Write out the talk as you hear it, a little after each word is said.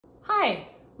Hi,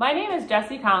 my name is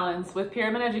Jessie Collins with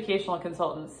Pyramid Educational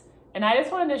Consultants, and I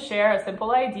just wanted to share a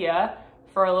simple idea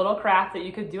for a little craft that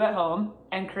you could do at home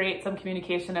and create some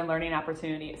communication and learning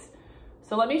opportunities.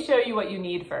 So let me show you what you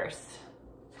need first.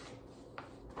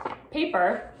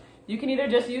 Paper. You can either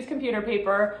just use computer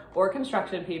paper or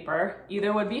construction paper.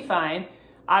 Either would be fine.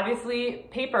 Obviously,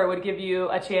 paper would give you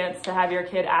a chance to have your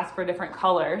kid ask for different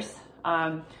colors.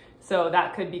 So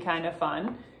that could be kind of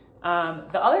fun.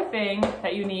 The other thing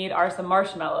that you need are some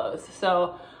marshmallows.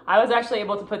 So I was actually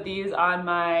able to put these on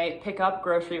my pickup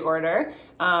grocery order.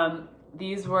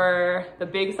 These were the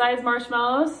big size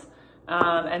marshmallows.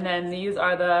 And then these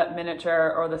are the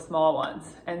miniature or the small ones.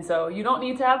 And so you don't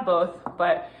need to have both,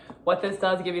 but what this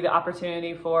does give you the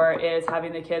opportunity for is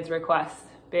having the kids request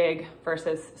big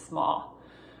versus small.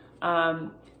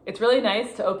 It's really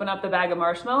nice to open up the bag of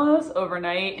marshmallows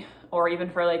overnight or even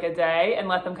for like a day and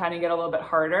let them kind of get a little bit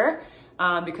harder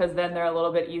because then they're a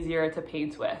little bit easier to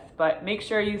paint with. But make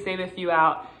sure you save a few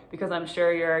out because I'm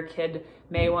sure your kid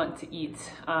may want to eat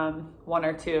one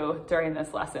or two during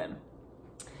this lesson.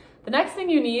 The next thing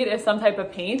you need is some type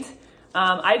of paint.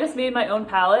 I just made my own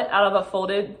palette out of a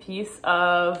folded piece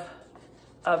of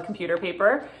computer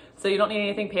paper. So you don't need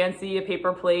anything fancy, a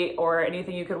paper plate or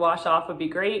anything you could wash off would be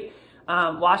great.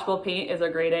 Washable paint is a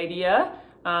great idea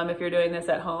if you're doing this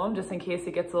at home, just in case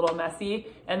it gets a little messy.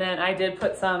 And then I did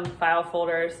put some file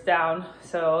folders down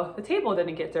so the table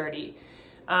didn't get dirty.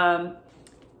 And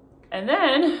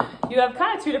then you have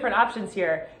kind of two different options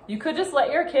here. You could just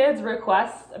let your kids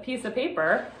request a piece of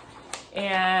paper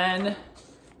and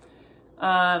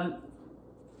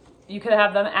you could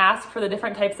have them ask for the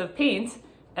different types of paint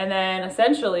and then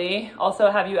essentially also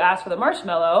have you ask for the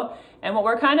marshmallow. And what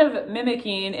we're kind of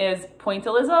mimicking is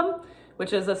pointillism,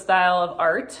 which is a style of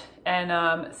art.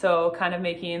 And so kind of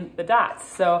making the dots.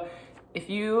 So if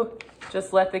you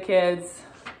just let the kids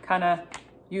kind of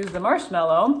use the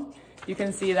marshmallow, you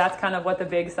can see that's kind of what the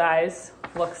big size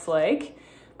looks like.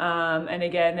 And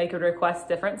again, they could request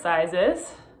different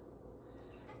sizes.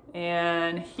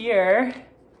 And here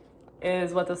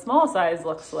is what the small size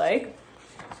looks like.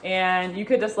 And you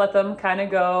could just let them kind of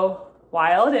go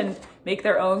wild and make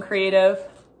their own creative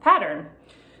pattern.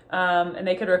 And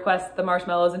they could request the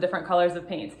marshmallows in different colors of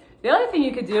paint. The other thing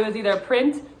you could do is either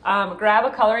print, grab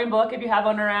a coloring book if you have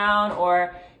one around,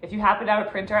 or if you happen to have a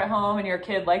printer at home and your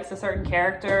kid likes a certain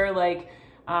character, like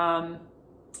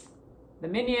the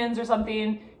Minions or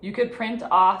something, you could print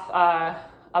off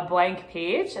a blank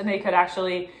page and they could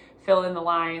actually fill in the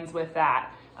lines with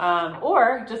that.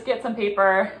 Or just get some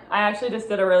paper. I actually just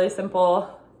did a really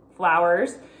simple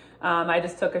flowers. I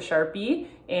just took a Sharpie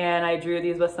and I drew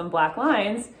these with some black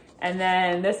lines. And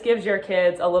then this gives your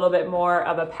kids a little bit more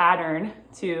of a pattern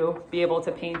to be able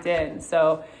to paint in.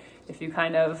 So if you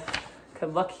kind of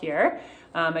could look here,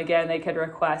 again, they could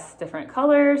request different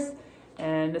colors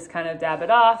and just kind of dab it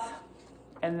off.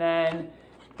 And then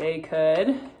they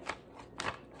could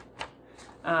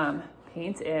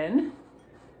paint in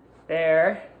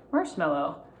their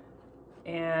marshmallow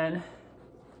and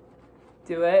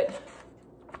do it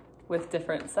with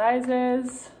different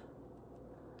sizes.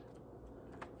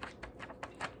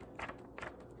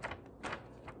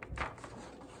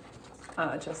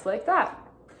 Just like that.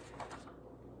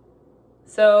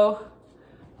 So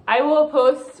I will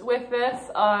post with this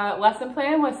lesson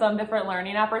plan with some different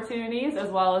learning opportunities as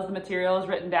well as the materials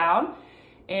written down.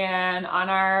 And on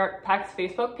our PEC's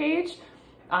Facebook page,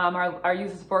 our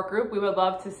user support group, we would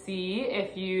love to see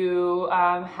if you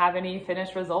have any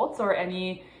finished results or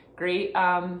any great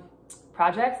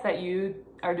projects that you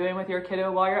are doing with your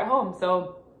kiddo while you're at home.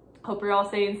 So hope you're all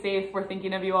staying safe. We're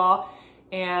thinking of you all,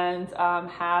 and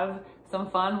have some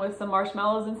fun with some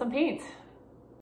marshmallows and some paint.